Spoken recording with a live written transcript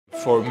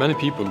For many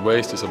people,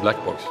 waste is a black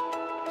box.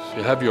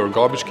 You have your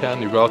garbage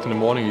can, you go out in the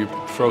morning, you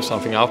throw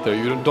something out there,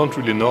 you don't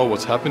really know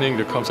what's happening.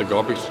 There comes a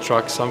garbage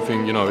truck,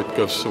 something, it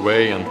goes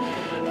away, and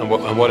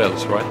what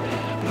else, right?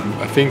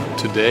 I think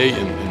today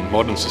in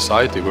modern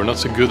society we're not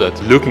so good at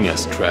looking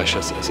at trash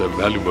as a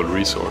valuable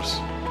resource.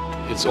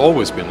 It's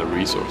always been a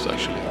resource,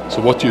 actually.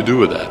 So what do you do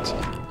with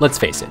that? Let's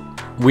face it,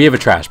 we have a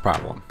trash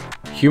problem.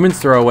 Humans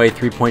throw away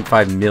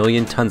 3.5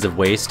 million tons of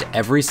waste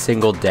every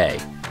single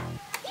day.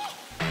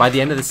 By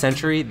the end of the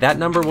century, that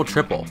number will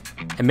triple.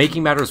 And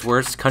making matters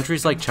worse,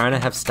 countries like China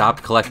have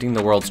stopped collecting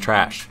the world's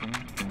trash.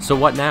 So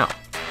what now?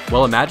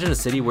 Well, imagine a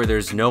city where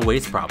there's no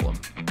waste problem.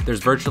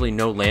 There's virtually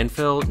no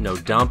landfill, no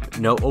dump,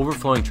 no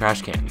overflowing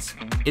trash cans.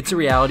 It's a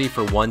reality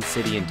for one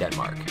city in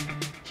Denmark.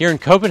 Here in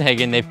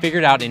Copenhagen, they've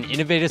figured out an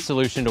innovative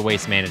solution to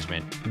waste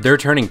management. They're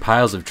turning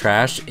piles of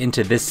trash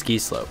into this ski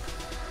slope.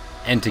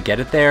 And to get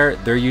it there,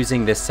 they're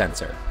using this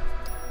sensor.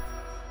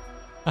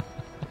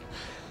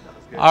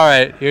 All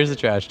right, here's the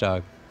trash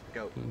dog.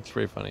 Go. It's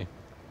pretty funny.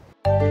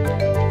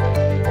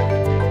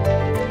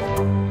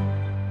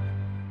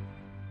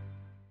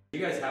 You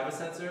guys have a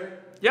sensor?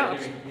 Yeah.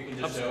 You can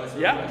just show us?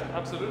 Yeah,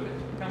 absolutely.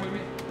 Come with me.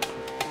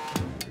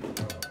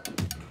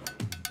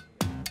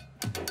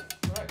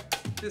 Alright.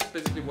 This is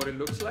basically what it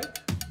looks like.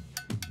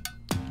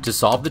 To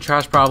solve the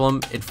trash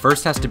problem, it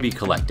first has to be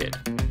collected.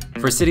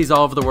 For cities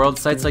all over the world,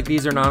 sites like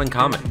these are not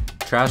uncommon.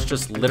 Trash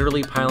just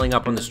literally piling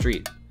up on the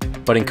street.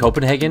 But in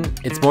Copenhagen,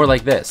 it's more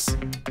like this.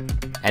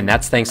 And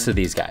that's thanks to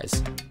these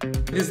guys.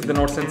 This is the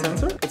north send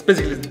sensor. It's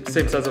basically the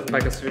same size of a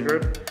pack of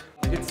cigarette.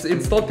 It's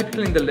installed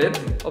typically in the lid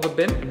of a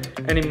bin,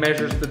 and it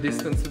measures the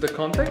distance to the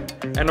contact,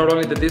 and not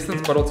only the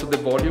distance but also the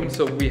volume.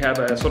 So we have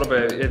a sort of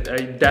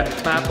a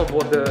depth map of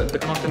what the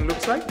content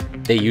looks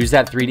like. They use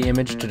that 3D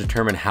image to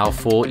determine how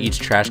full each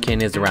trash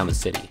can is around the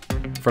city.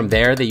 From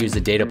there, they use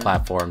a data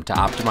platform to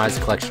optimize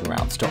collection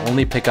routes to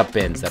only pick up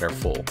bins that are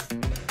full.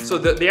 So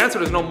the answer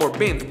is no more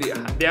bins.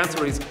 The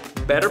answer is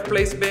better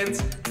placed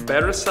bins,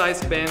 better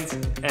sized bins,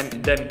 and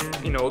then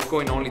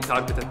going only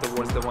targeted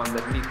towards the ones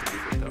that need to be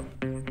picked up.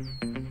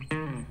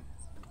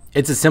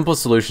 It's a simple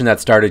solution that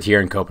started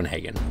here in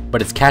Copenhagen,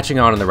 but it's catching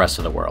on in the rest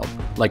of the world,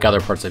 like other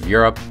parts of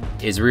Europe,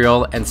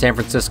 Israel, and San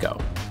Francisco.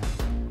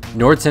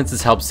 NordSense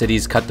has helped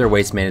cities cut their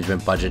waste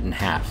management budget in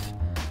half.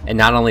 And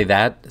not only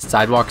that,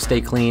 sidewalks stay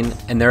clean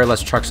and there are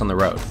less trucks on the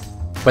road.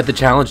 But the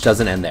challenge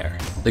doesn't end there.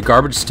 The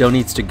garbage still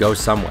needs to go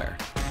somewhere.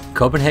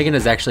 Copenhagen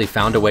has actually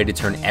found a way to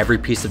turn every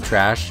piece of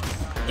trash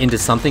into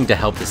something to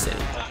help the city.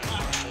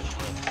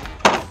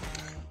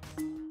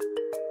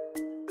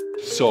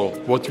 So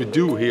what we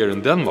do here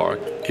in Denmark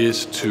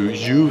is to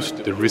use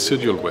the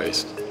residual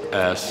waste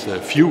as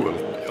fuel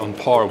on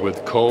par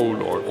with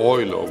coal or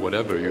oil or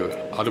whatever you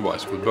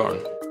otherwise would burn.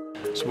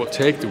 So we'll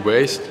take the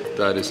waste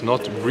that is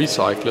not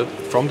recycled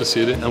from the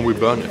city and we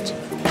burn it.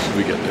 So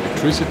we get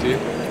electricity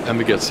and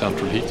we get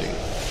central heating.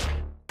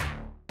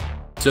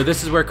 So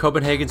this is where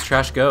Copenhagen's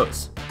trash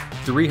goes.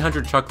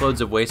 300 truckloads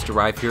of waste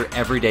arrive here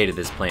every day to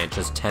this plant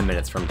just 10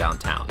 minutes from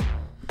downtown.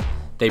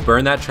 They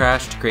burn that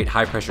trash to create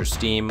high-pressure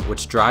steam,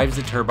 which drives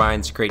the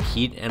turbines to create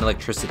heat and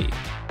electricity.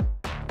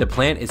 The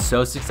plant is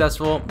so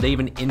successful, they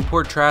even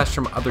import trash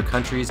from other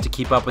countries to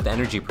keep up with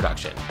energy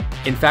production.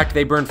 In fact,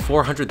 they burn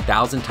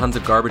 400,000 tons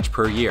of garbage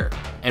per year.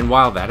 And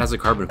while that has a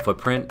carbon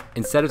footprint,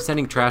 instead of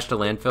sending trash to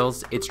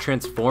landfills, it's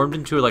transformed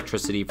into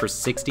electricity for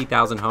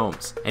 60,000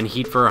 homes and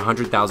heat for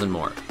 100,000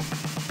 more.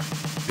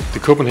 The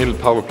Copenhagen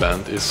power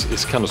plant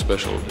is kind of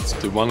special. It's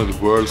one of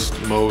the world's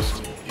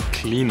most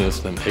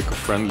cleanest and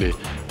eco-friendly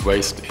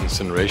waste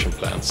incineration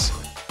plants.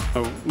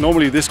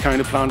 Normally this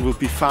kind of plant will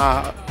be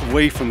far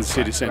away from the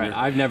city center. Right.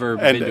 I've never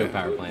been to a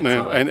power plant.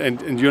 No, so.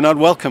 and you're not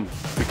welcome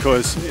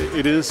because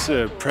it is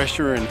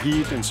pressure and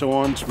heat and so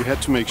on. So we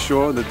had to make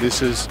sure that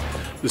this is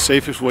the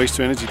safest waste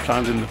to energy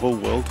plant in the whole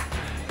world.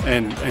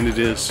 And it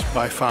is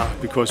by far,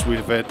 because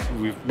we've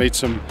made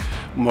some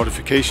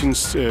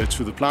modifications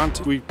to the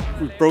plant. We've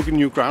broken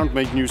new ground,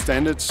 made new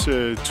standards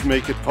to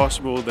make it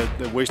possible that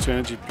the waste to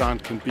energy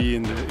plant can be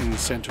in the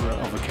center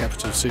of a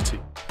capital city.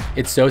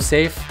 It's so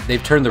safe,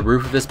 they've turned the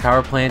roof of this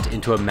power plant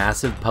into a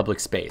massive public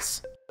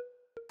space.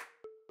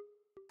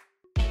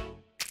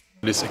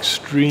 It is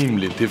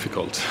extremely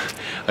difficult,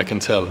 I can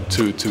tell,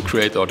 to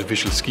create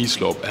artificial ski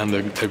slope and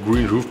a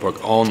green roof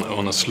park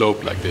on a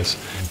slope like this.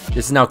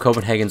 This is now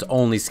Copenhagen's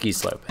only ski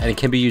slope, and it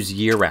can be used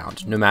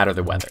year-round, no matter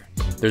the weather.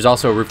 There's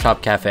also a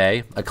rooftop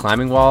cafe, a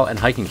climbing wall, and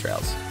hiking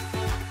trails.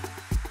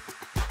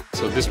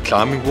 So this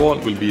climbing wall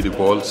will be the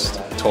world's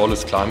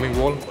tallest climbing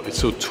wall. It's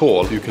so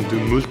tall you can do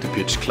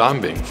multi-pitch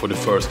climbing for the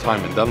first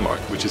time in Denmark,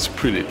 which is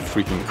pretty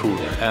freaking cool.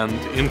 And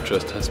the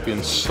interest has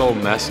been so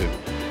massive.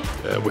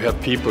 We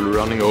have people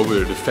running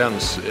over the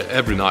fence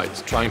every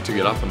night trying to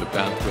get up on the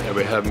plant.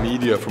 We have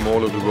media from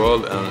all over the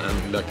world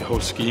and like the whole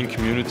skiing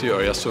community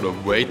are just sort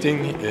of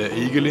waiting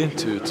eagerly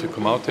to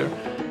come out here.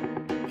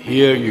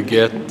 Here you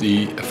get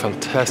a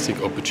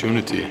fantastic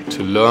opportunity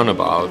to learn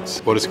about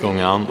what is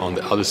going on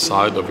the other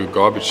side of your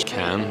garbage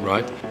can,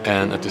 right?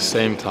 And at the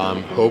same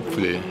time,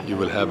 hopefully, you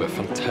will have a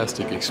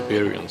fantastic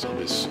experience on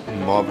this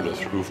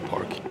marvelous roof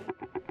park.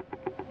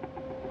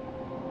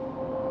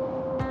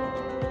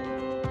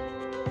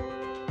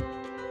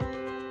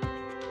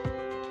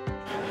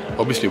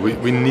 obviously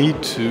we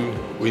need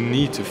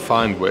to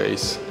find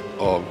ways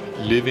of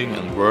living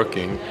and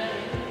working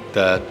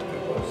that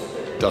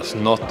does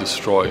not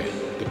destroy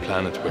the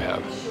planet we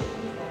have.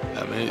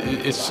 I mean,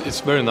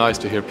 it's very nice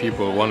to hear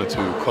people wanting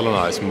to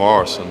colonize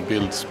Mars and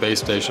build space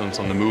stations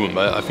on the moon,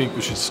 but I think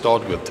we should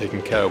start with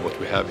taking care of what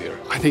we have here.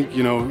 I think,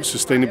 you know,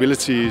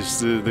 sustainability is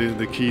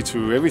the key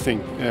to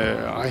everything.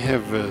 I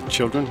have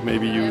children,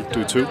 maybe you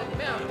do too.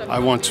 I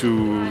want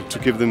to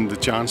give them the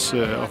chance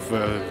of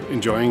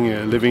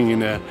enjoying living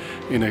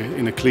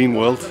in a clean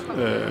world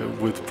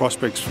with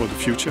prospects for the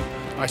future.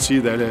 I see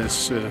that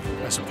as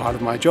a part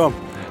of my job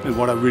and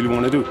what I really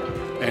want to do.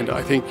 And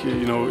I think,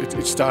 you know,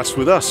 it starts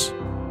with us.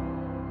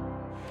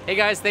 Hey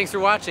guys, thanks for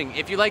watching.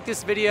 If you like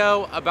this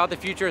video about the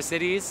future of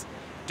cities,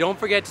 don't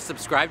forget to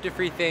subscribe to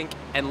Freethink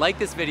and like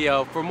this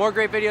video for more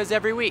great videos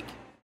every week.